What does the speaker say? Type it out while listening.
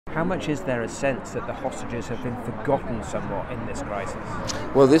How much is there a sense that the hostages have been forgotten somewhat in this crisis?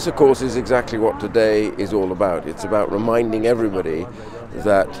 Well, this, of course, is exactly what today is all about. It's about reminding everybody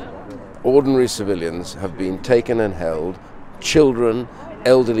that ordinary civilians have been taken and held, children,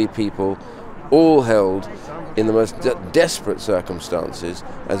 elderly people, all held in the most desperate circumstances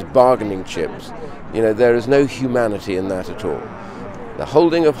as bargaining chips. You know, there is no humanity in that at all. The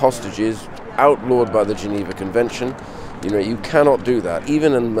holding of hostages, outlawed by the Geneva Convention, you know, you cannot do that,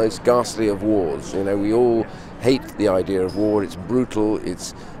 even in the most ghastly of wars. You know, we all hate the idea of war. It's brutal,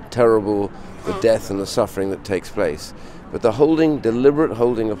 it's terrible, the death and the suffering that takes place. But the deliberate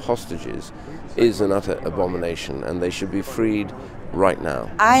holding of hostages is an utter abomination, and they should be freed right now.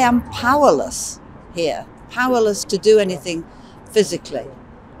 I am powerless here, powerless to do anything physically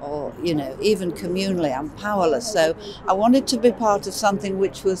or, you know, even communally. I'm powerless. So I wanted to be part of something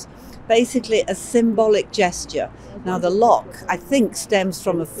which was basically a symbolic gesture. Now the lock, I think, stems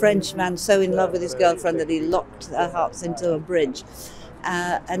from a French man so in love with his girlfriend that he locked their hearts into a bridge.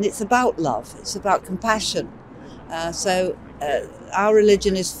 And it's about love, it's about compassion. Our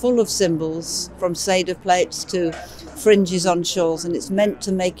religion is full of symbols, from Seder plates to fringes on shawls, and it's meant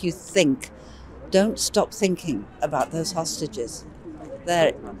to make you think. Don't stop thinking about those hostages.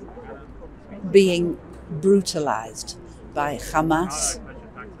 They're being brutalized by Hamas,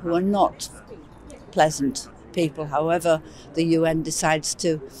 who are not pleasant people, however the UN decides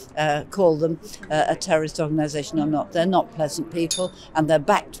to call them a terrorist organization or not. They're not pleasant people, and they're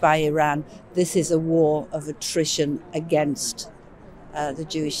backed by Iran. This is a war of attrition against the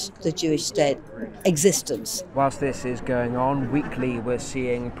Jewish state existence. Whilst this is going on, weekly we're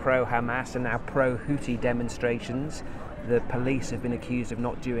seeing pro-Hamas and now pro-Houthi demonstrations. The police have been accused of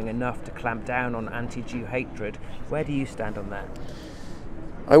not doing enough to clamp down on anti-Jew hatred. Where do you stand on that?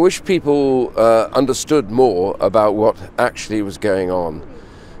 I wish people understood more about what actually was going on.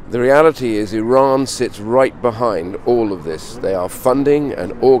 The reality is Iran sits right behind all of this. They are funding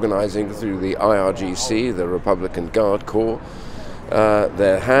and organizing through the IRGC, the Republican Guard Corps.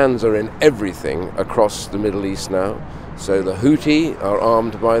 Their hands are in everything across the Middle East now. So the Houthi are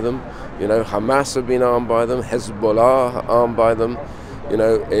armed by them. You know, Hamas have been armed by them. Hezbollah are armed by them. You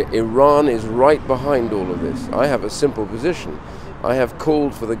know, Iran is right behind all of this. I have a simple position. I have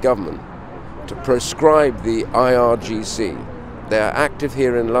called for the government to proscribe the IRGC. They are active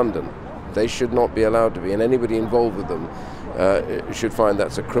here in London. They should not be allowed to be, and anybody involved with them should find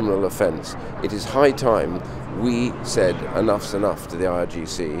that's a criminal offence. It is high time we said enough's enough to the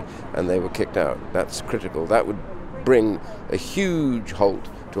IRGC, and they were kicked out. That's critical. That would bring a huge halt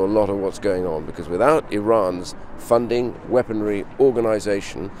to a lot of what's going on, because without Iran's funding, weaponry,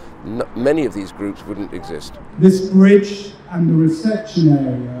 organisation, many of these groups wouldn't exist. This bridge and the reception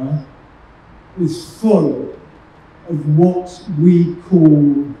area is full of what we call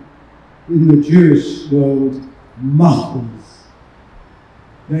in the Jewish world mahals.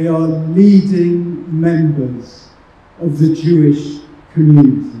 They are leading members of the Jewish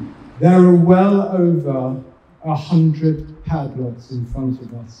community. There are well over 100 padlocks in front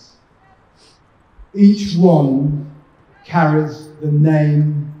of us. Each one carries the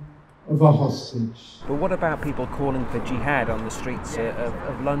name of a hostage. But what about people calling for jihad on the streets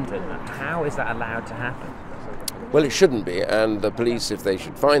of London? How is that allowed to happen? Well, it shouldn't be, and the police, if they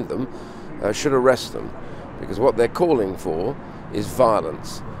should find them, should arrest them, because what they're calling for is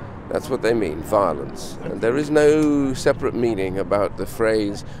violence. That's what they mean, violence. And there is no separate meaning about the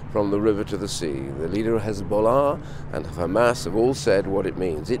phrase from the river to the sea. The leader of Hezbollah and Hamas have all said what it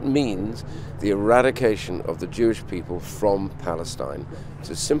means. It means the eradication of the Jewish people from Palestine. It's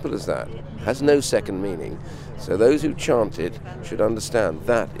as simple as that. It has no second meaning. So those who chant it should understand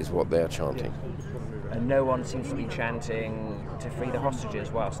that is what they are chanting. And no one seems to be chanting to free the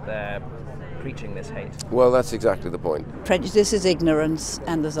hostages whilst they're preaching this hate. Well, that's exactly the point. Prejudice is ignorance,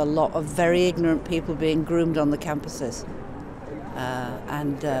 and there's a lot of very ignorant people being groomed on the campuses.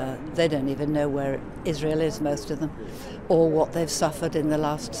 They don't even know where Israel is, most of them, or what they've suffered in the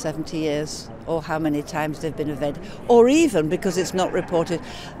last 70 years, or how many times they've been evaded, or even, because it's not reported,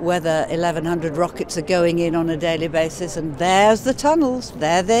 whether 1,100 rockets are going in on a daily basis, and there's the tunnels,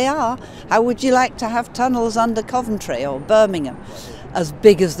 there they are. How would you like to have tunnels under Coventry or Birmingham, as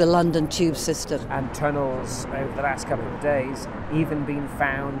big as the London tube system? And tunnels over the last couple of days even been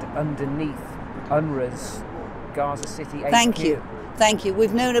found underneath UNRWA's Gaza City HQ. Thank you.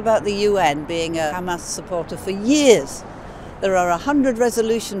 We've known about the UN being a Hamas supporter for years. There are 100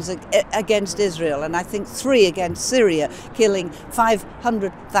 resolutions against Israel, and I think 3 against Syria, killing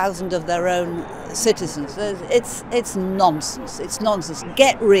 500,000 of their own citizens. It's nonsense. It's nonsense.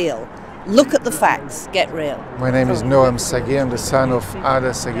 Get real. Look at the facts, get real. My name is Noam Sagi. I'm the son of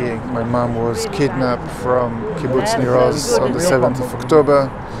Ada Sagi. My mom was kidnapped from Kibbutz Nir Oz on the 7th of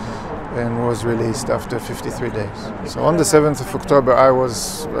October and was released after 53 days. So on the 7th of October I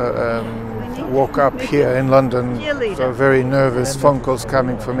was woke up here in London, so very nervous, phone calls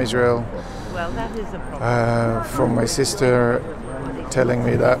coming from Israel, from my sister telling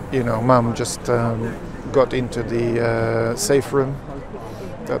me that, you know, Mom just got into the safe room,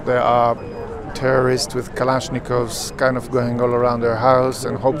 that there are terrorists with Kalashnikovs kind of going all around her house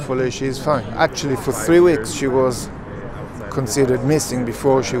and hopefully she's fine. Actually for 3 weeks she was considered missing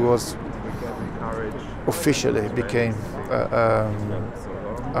before she was officially became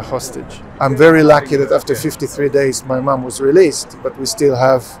a hostage. I'm very lucky that after 53 days my mom was released, but we still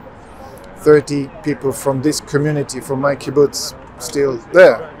have 30 people from this community, from my kibbutz, still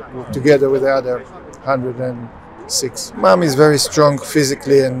there, together with the other 106. Mom is very strong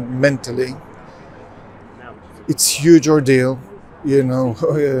physically and mentally. It's a huge ordeal, you know.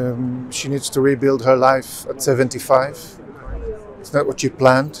 She needs to rebuild her life at 75. It's not what you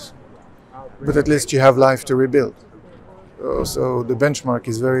planned, but at least you have life to rebuild. So the benchmark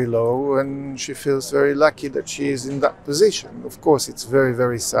is very low and she feels very lucky that she is in that position. Of course, it's very,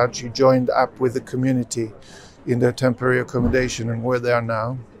 very sad. She joined up with the community in their temporary accommodation and where they are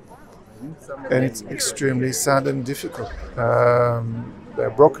now. And it's extremely sad and difficult.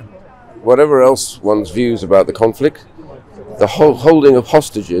 They're broken. Whatever else one's views about the conflict, the whole holding of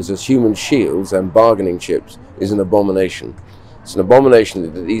hostages as human shields and bargaining chips is an abomination. It's an abomination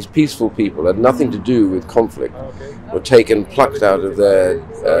that these peaceful people had nothing to do with conflict, were taken, plucked out of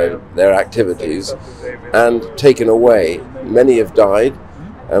their activities and taken away. Many have died,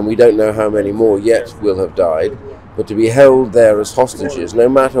 and we don't know how many more yet will have died, but to be held there as hostages, no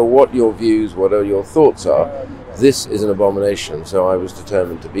matter what your views, whatever your thoughts are, this is an abomination. So I was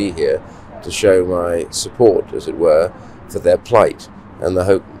determined to be here to show my support, as it were, for their plight and the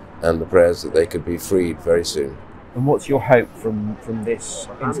hope and the prayers that they could be freed very soon. And what's your hope from this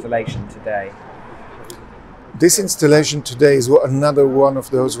installation today? This installation today is another one of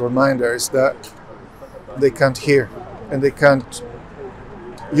those reminders that they can't hear and they can't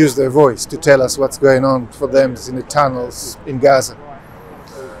use their voice to tell us what's going on for them in the tunnels in Gaza.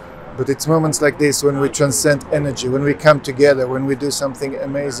 But it's moments like this when we transcend energy, when we come together, when we do something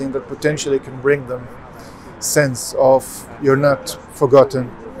amazing that potentially can bring them sense of you're not forgotten,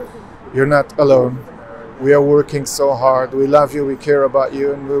 you're not alone. We are working so hard, we love you, we care about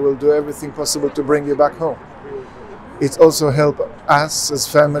you, and we will do everything possible to bring you back home. It also helps us as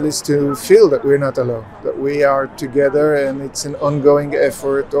families to feel that we're not alone, that we are together, and it's an ongoing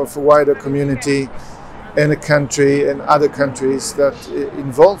effort of a wider community and a country and other countries that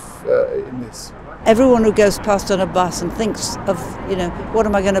involve in this. Everyone who goes past on a bus and thinks of, you know, what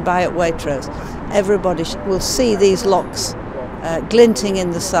am I going to buy at Waitrose? Everybody will see these locks glinting in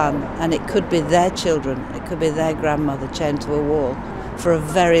the sun, and it could be their children, it could be their grandmother chained to a wall for a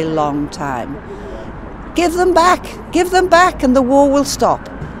very long time. Give them back, and the war will stop.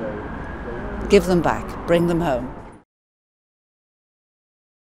 Give them back, bring them home.